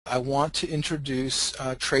I want to introduce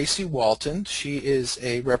Tracy Walton. She is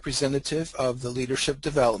a representative of the Leadership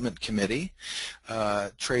Development Committee.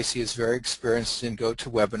 Tracy is very experienced in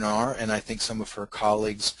GoToWebinar, and I think some of her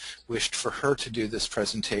colleagues wished for her to do this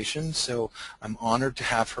presentation. So I'm honored to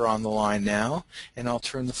have her on the line now, and I'll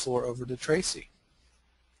turn the floor over to Tracy.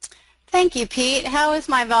 Thank you, Pete. How is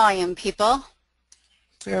my volume, people?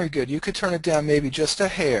 Very good. You could turn it down maybe just a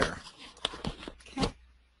hair. Okay.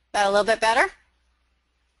 That a little bit better?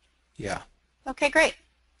 Yeah. Okay, great.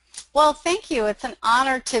 Well, thank you. It's an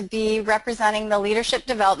honor to be representing the Leadership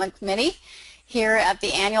Development Committee here at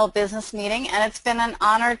the annual business meeting, and it's been an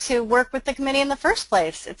honor to work with the committee in the first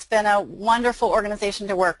place. It's been a wonderful organization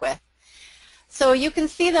to work with. So you can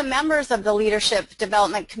see the members of the Leadership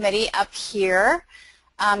Development Committee up here,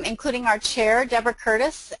 including our chair, Deborah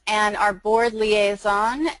Curtis, and our board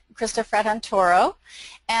liaison, Krista Fredantoro.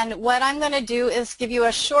 And what I'm going to do is give you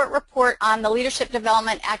a short report on the leadership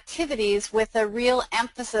development activities with a real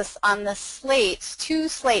emphasis on the slate, 2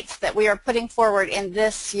 slates that we are putting forward in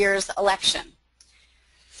this year's election.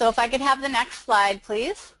 So if I could have the next slide,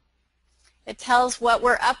 please. It tells what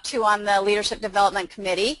we're up to on the Leadership Development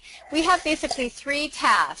Committee. We have basically 3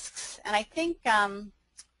 tasks, and I think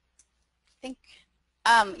we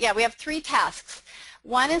have 3 tasks.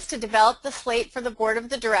 One is to develop the slate for the board of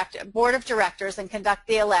directors and conduct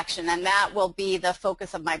the election, and that will be the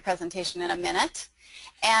focus of my presentation in a minute.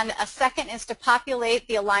 And a second is to populate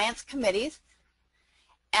the alliance committees.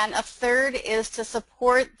 And a third is to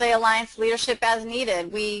support the alliance leadership as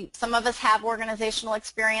needed. Some of us have organizational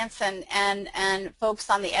experience, and folks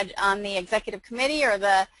on the executive committee or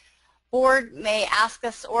the board may ask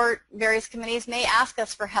us, or various committees may ask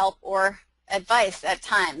us for help or advice at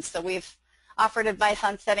times. So we've offered advice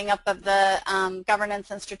on setting up of the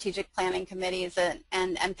governance and strategic planning committees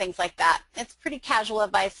and things like that. It's pretty casual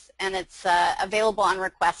advice, and it's available on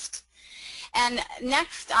request. And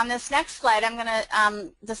next, on this next slide, I'm going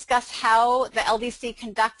to discuss how the LDC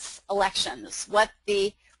conducts elections, what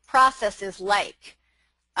the process is like.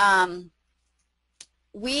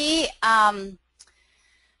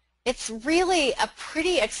 It's really a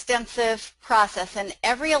pretty extensive process, and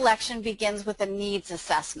every election begins with a needs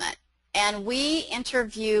assessment. And we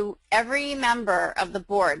interview every member of the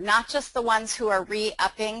board, not just the ones who are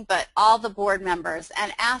re-upping, but all the board members,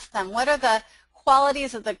 and ask them what are the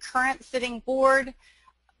qualities of the current sitting board,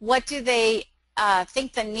 what do they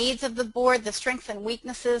think the needs of the board, the strengths and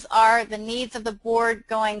weaknesses are, the needs of the board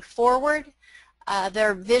going forward,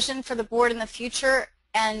 their vision for the board in the future,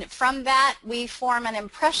 and from that we form an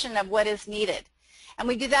impression of what is needed. And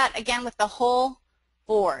we do that again with the whole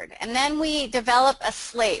board. And then we develop a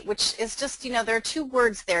slate, which is just, there are 2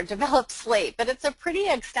 words there, develop slate, but it's a pretty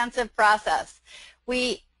extensive process.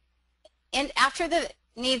 After the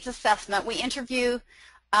needs assessment, we interview,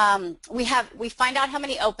 we find out how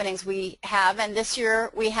many openings we have, and this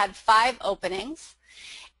year we had 5 openings.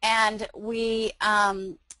 And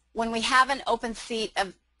when we have an open seat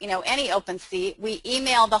of, any open seat, we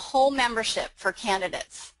email the whole membership for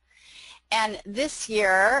candidates. And this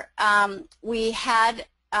year we had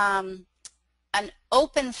an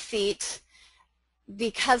open seat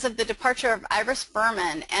because of the departure of Iris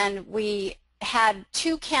Berman, and we had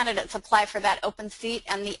 2 candidates apply for that open seat,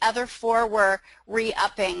 and the other 4 were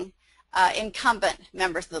re-upping incumbent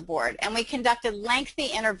members of the board. And we conducted lengthy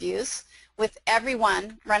interviews with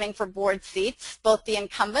everyone running for board seats, both the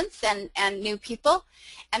incumbents and new people,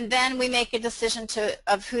 and then we make a decision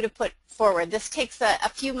of who to put forward. This takes a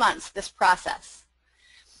few months, this process.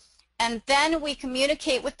 And then we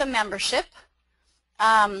communicate with the membership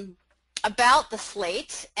about the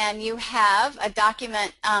slate, and you have a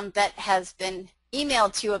document that has been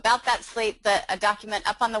emailed to you about that slate, a document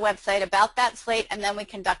up on the website about that slate, and then we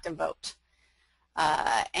conduct a vote.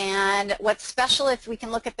 And what's special, if we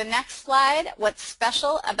can look at the next slide, what's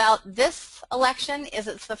special about this election is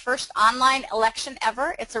it's the first online election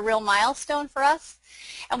ever. It's a real milestone for us.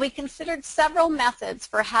 And we considered several methods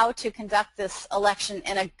for how to conduct this election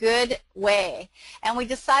in a good way. And we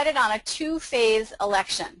decided on a 2-phase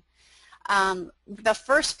election. The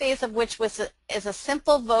first phase of which is a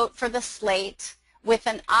simple vote for the slate with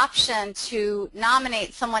an option to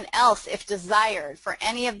nominate someone else if desired for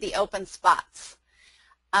any of the open spots.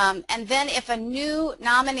 And then if a new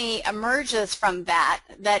nominee emerges from that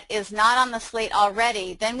is not on the slate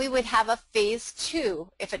already, then we would have a phase 2,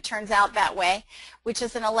 if it turns out that way, which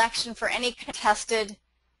is an election for any contested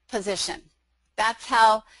position. That's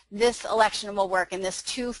how this election will work in this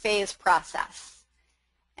 2-phase process.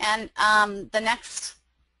 And the next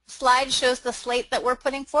slide shows the slate that we're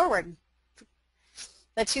putting forward.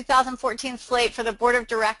 The 2014 slate for the Board of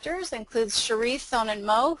Directors includes Cherie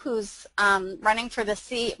Sonnen-Moe, who's running for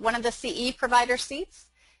one of the CE provider seats,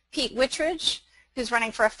 Pete Wittridge, who's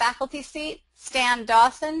running for a faculty seat, Stan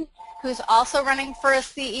Dawson, who's also running for a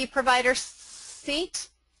CE provider seat,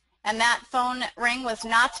 and that phone ring was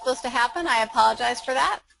not supposed to happen. I apologize for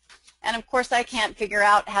that. And of course, I can't figure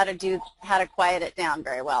out how to quiet it down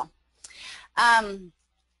very well.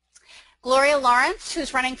 Gloria Lawrence,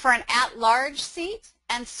 who's running for an at-large seat,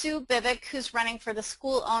 and Sue Bivick, who's running for the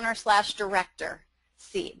school owner/director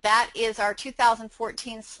seat. That is our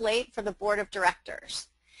 2014 slate for the Board of Directors.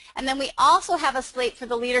 And then we also have a slate for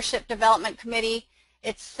the Leadership Development Committee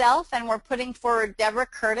itself, and we're putting forward Deborah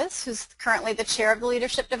Curtis, who's currently the chair of the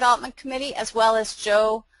Leadership Development Committee, as well as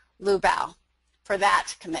Joe Lubau for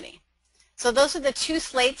that committee. So those are the two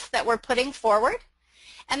slates that we're putting forward.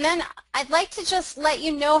 And then I'd like to just let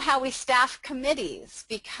you know how we staff committees,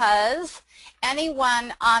 because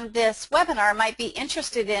anyone on this webinar might be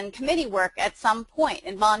interested in committee work at some point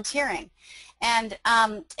in volunteering. And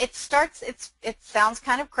it sounds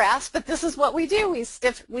kind of crass, but this is what we do. We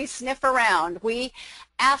sniff around, we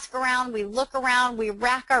ask around, we look around, we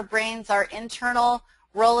rack our brains, our internal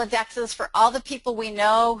Rolodexes for all the people we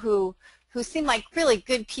know who seem like really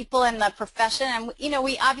good people in the profession. And you know,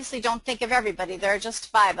 we obviously don't think of everybody. There are just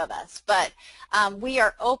 5 of us, but we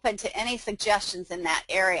are open to any suggestions in that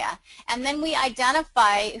area. And then we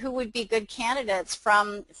identify who would be good candidates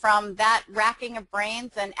from that racking of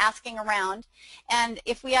brains and asking around. And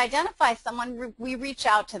if we identify someone, we reach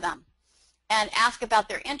out to them and ask about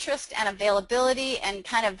their interest and availability and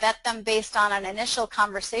kind of vet them based on an initial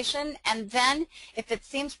conversation. And then, if it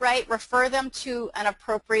seems right, refer them to an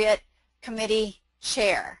appropriate committee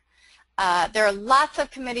chair. There are lots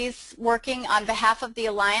of committees working on behalf of the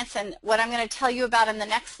Alliance, and what I'm going to tell you about in the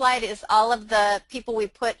next slide is all of the people we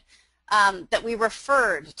put that we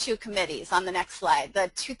referred to committees on the next slide.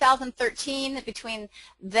 The 2013, between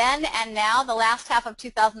then and now, the last half of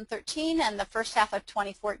 2013 and the first half of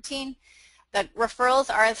 2014, the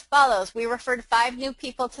referrals are as follows. We referred 5 new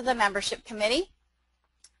people to the Membership Committee,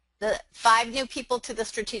 5 new people to the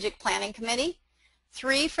Strategic Planning Committee,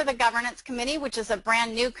 3 for the Governance Committee, which is a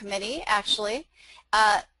brand new committee, actually,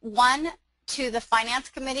 1 to the Finance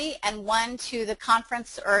Committee, and 1 to the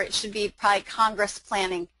Conference, or it should be probably Congress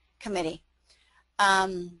Planning Committee.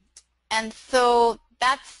 And so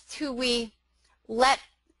that's who we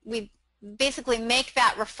basically make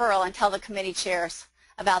that referral and tell the committee chairs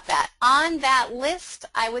about that. On that list,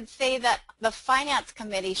 I would say that the Finance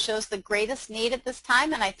Committee shows the greatest need at this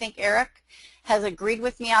time, and I think Eric has agreed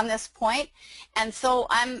with me on this point. And so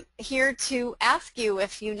I'm here to ask you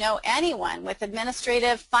if you know anyone with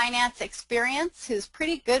administrative finance experience who's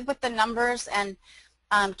pretty good with the numbers and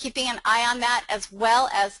keeping an eye on that, as well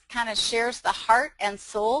as kind of shares the heart and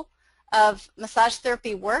soul of massage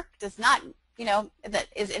therapy work, does not, you know, that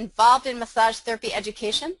is involved in massage therapy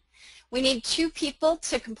education. We need 2 people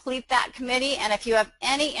to complete that committee, and if you have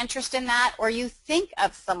any interest in that, or you think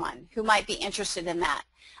of someone who might be interested in that,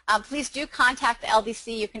 please do contact the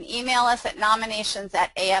LDC. You can email us at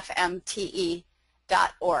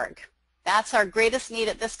nominations@afmte.org. That's our greatest need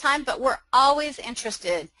at this time, but we're always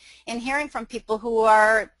interested in hearing from people who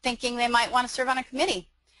are thinking they might want to serve on a committee.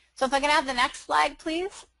 So if I can have the next slide,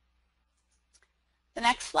 please. The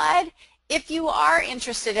next slide. If you are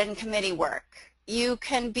interested in committee work, you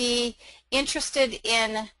can be interested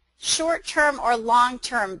in short-term or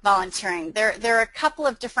long-term volunteering. There are a couple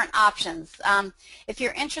of different options. If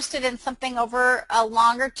you're interested in something over a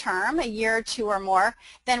longer term, a year or 2 or more,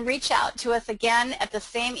 then reach out to us again at the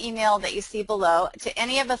same email that you see below, to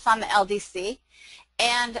any of us on the LDC.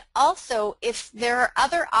 And also, if there are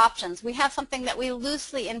other options, we have something that we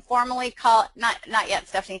loosely, informally call, not yet,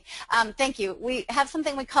 Stephanie, thank you. We have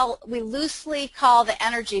something we loosely call the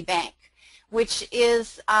Energy Bank, which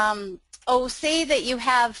is, say that you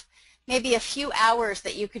have maybe a few hours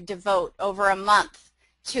that you could devote over a month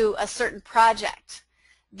to a certain project,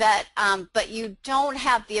 that, but you don't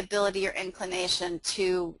have the ability or inclination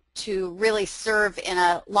to really serve in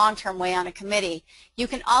a long-term way on a committee. You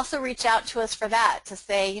can also reach out to us for that, to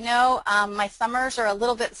say, you know, my summers are a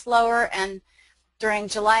little bit slower, and during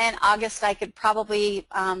July and August I could probably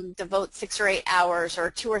devote 6 or 8 hours, or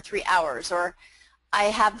 2 or 3 hours, or I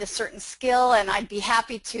have this certain skill and I'd be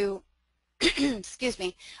happy to excuse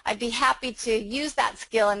me, I'd be happy to use that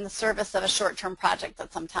skill in the service of a short-term project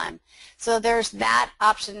at some time. So there's that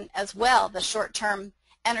option as well, the short-term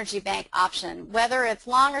energy bank option. Whether it's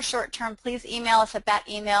long or short-term, please email us at that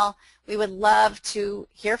email. We would love to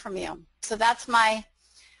hear from you. So that's my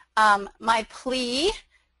my plea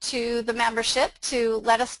to the membership to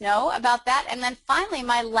let us know about that. And then finally,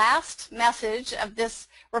 my last message of this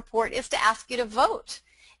report is to ask you to vote.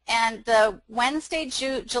 And the Wednesday,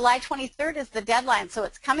 July 23rd is the deadline, so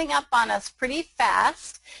it's coming up on us pretty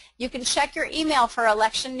fast. You can check your email for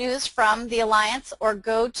election news from the Alliance or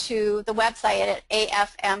go to the website at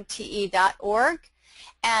afmte.org.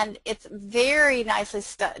 And it's very nicely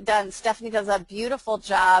done. Stephanie does a beautiful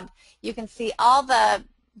job. You can see all the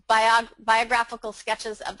biographical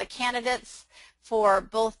sketches of the candidates for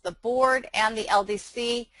both the board and the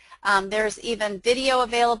LDC. There's even video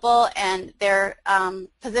available and their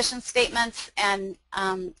position statements, and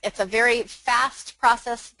it's a very fast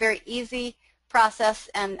process, very easy process,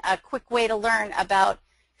 and a quick way to learn about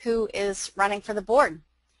who is running for the board.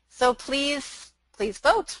 So please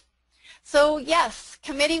vote. So yes,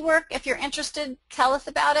 committee work, if you're interested, tell us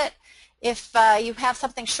about it. If you have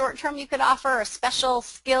something short-term you could offer, a special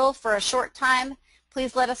skill for a short time,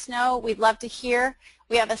 please let us know. We'd love to hear.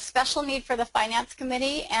 We have a special need for the Finance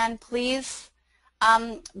Committee, and please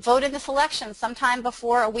vote in this election sometime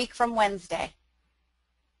before a week from Wednesday.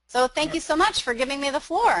 So thank you so much for giving me the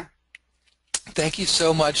floor. Thank you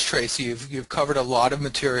so much, Tracy. You've covered a lot of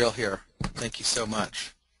material here. Thank you so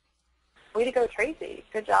much. Way to go, Tracy.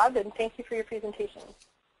 Good job, and thank you for your presentation.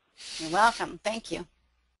 You're welcome. Thank you.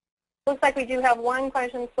 Looks like we do have one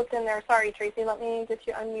question slipped in there. Sorry, Tracy. Let me get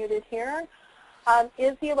you unmuted here.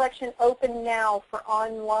 Is the election open now for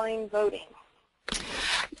online voting?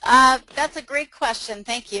 That's a great question.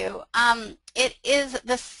 Thank you. It is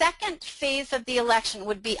the second phase of the election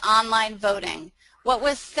would be online voting. What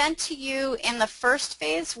was sent to you in the first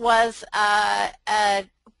phase was a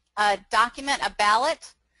document, a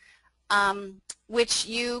ballot, which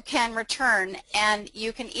you can return, and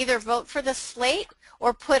you can either vote for the slate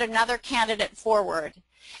or put another candidate forward.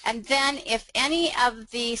 And then if any of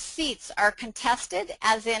the seats are contested,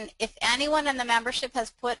 as in if anyone in the membership has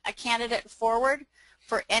put a candidate forward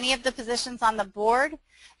for any of the positions on the board,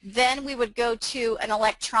 then we would go to an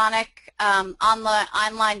electronic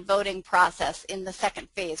online voting process in the second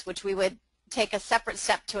phase, which we would take a separate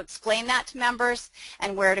step to explain that to members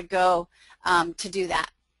and where to go to do that.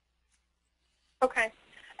 Okay.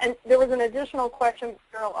 And there was an additional question,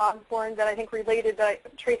 Carol Osborne, that I think related, but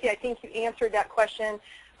Tracy, I think you answered that question.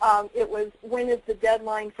 It was, when is the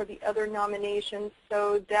deadline for the other nominations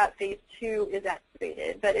so that phase 2 is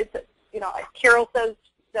activated? But it's, Carol says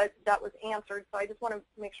that that was answered, so I just want to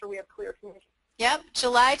make sure we have clear communication. Yep,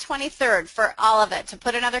 July 23rd for all of it, to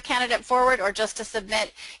put another candidate forward or just to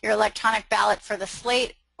submit your electronic ballot for the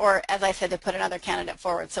slate, or as I said, to put another candidate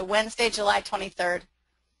forward. So Wednesday, July 23rd.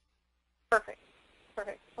 Perfect.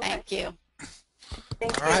 Perfect. Okay. Thank you.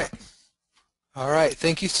 Thank you. All right. All right.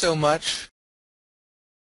 Thank you so much.